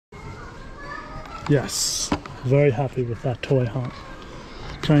Yes, very happy with that toy hunt.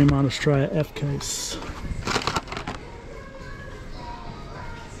 Kmart Australia F case.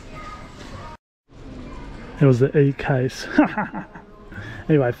 It was the E case.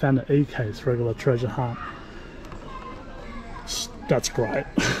 Anyway, I found the E case, regular treasure hunt. That's great.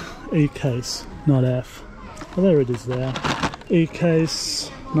 E case, not F. Oh, there it is there. E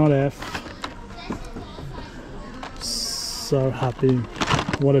case, not F. So happy.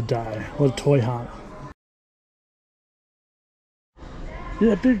 What a day. What a toy hunt.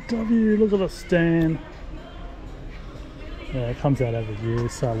 Yeah, big W. Look at the stand. Yeah, it comes out every year,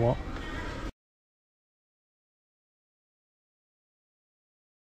 so what?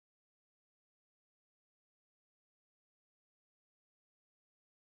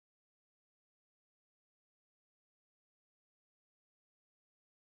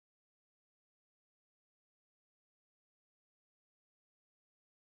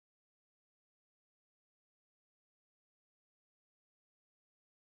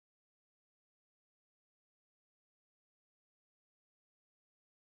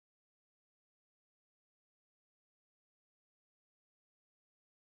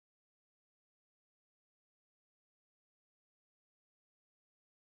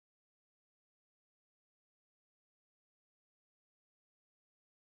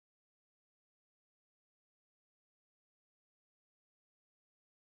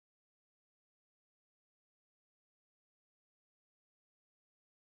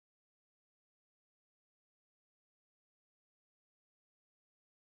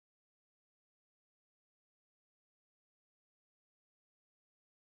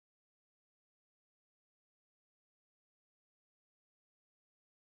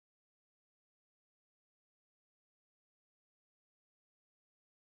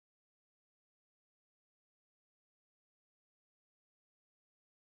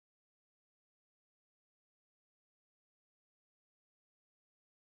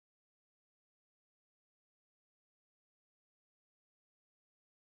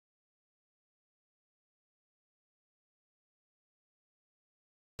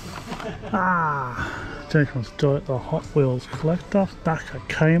 Gentleman's still at the Hot Wheels collector back at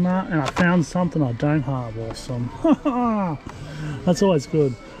Kmart, and I found something I don't have. Awesome. That's always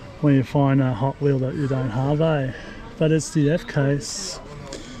good when you find a Hot Wheel that you don't have, eh? But it's the F case,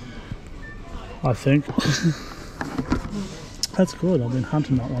 I think. That's good. I've been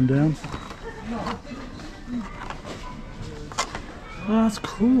hunting that one down. Oh, that's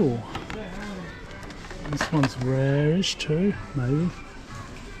cool. This one's rarish too, maybe.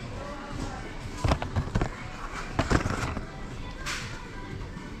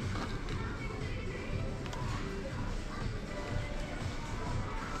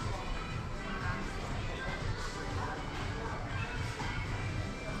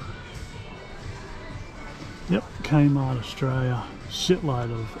 Yep, Kmart Australia,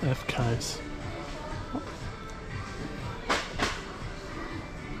 shitload of F case.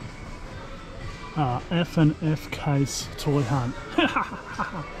 F and F case toy hunt.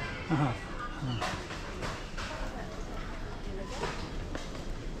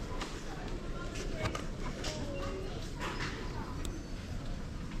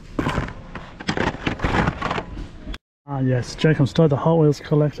 Yes, Jacob started the Hot Wheels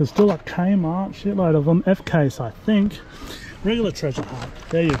collector, still at Kmart, shitload of them. F case, I think. Regular treasure hunt,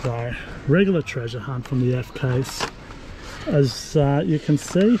 there you go. Regular treasure hunt from the F case. As you can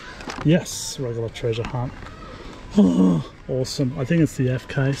see, yes, regular treasure hunt. Oh, awesome. I think it's the F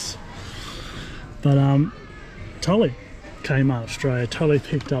case. But totally, Kmart Australia, totally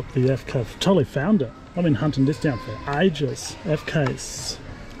picked up the F case, totally found it. I've been hunting this down for ages. F case,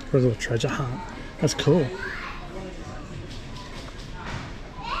 regular treasure hunt. That's cool.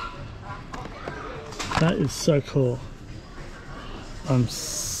 That is so cool. I'm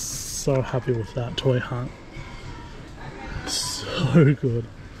so happy with that toy hunt. So good.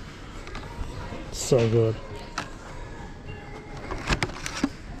 So good.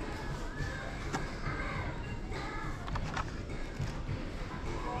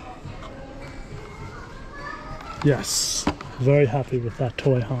 Yes, very happy with that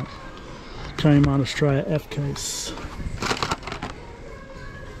toy hunt. Kmart Australia F case.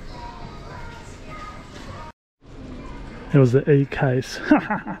 It was the E case.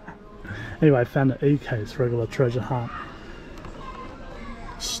 Anyway, I found the E case, regular treasure hunt.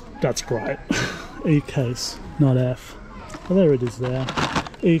 That's great. E case, not F. Oh, there it is there.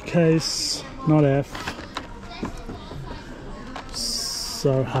 E case, not F.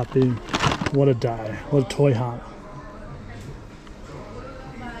 So happy. What a day. What a toy hunt.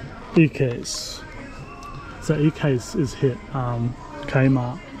 E case. So E case is hit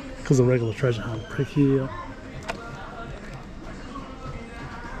Kmart. because the regular treasure hunt prick here.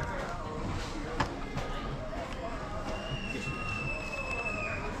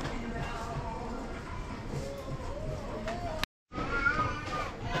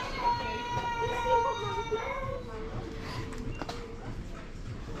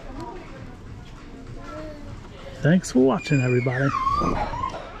 Thanks for watching, everybody.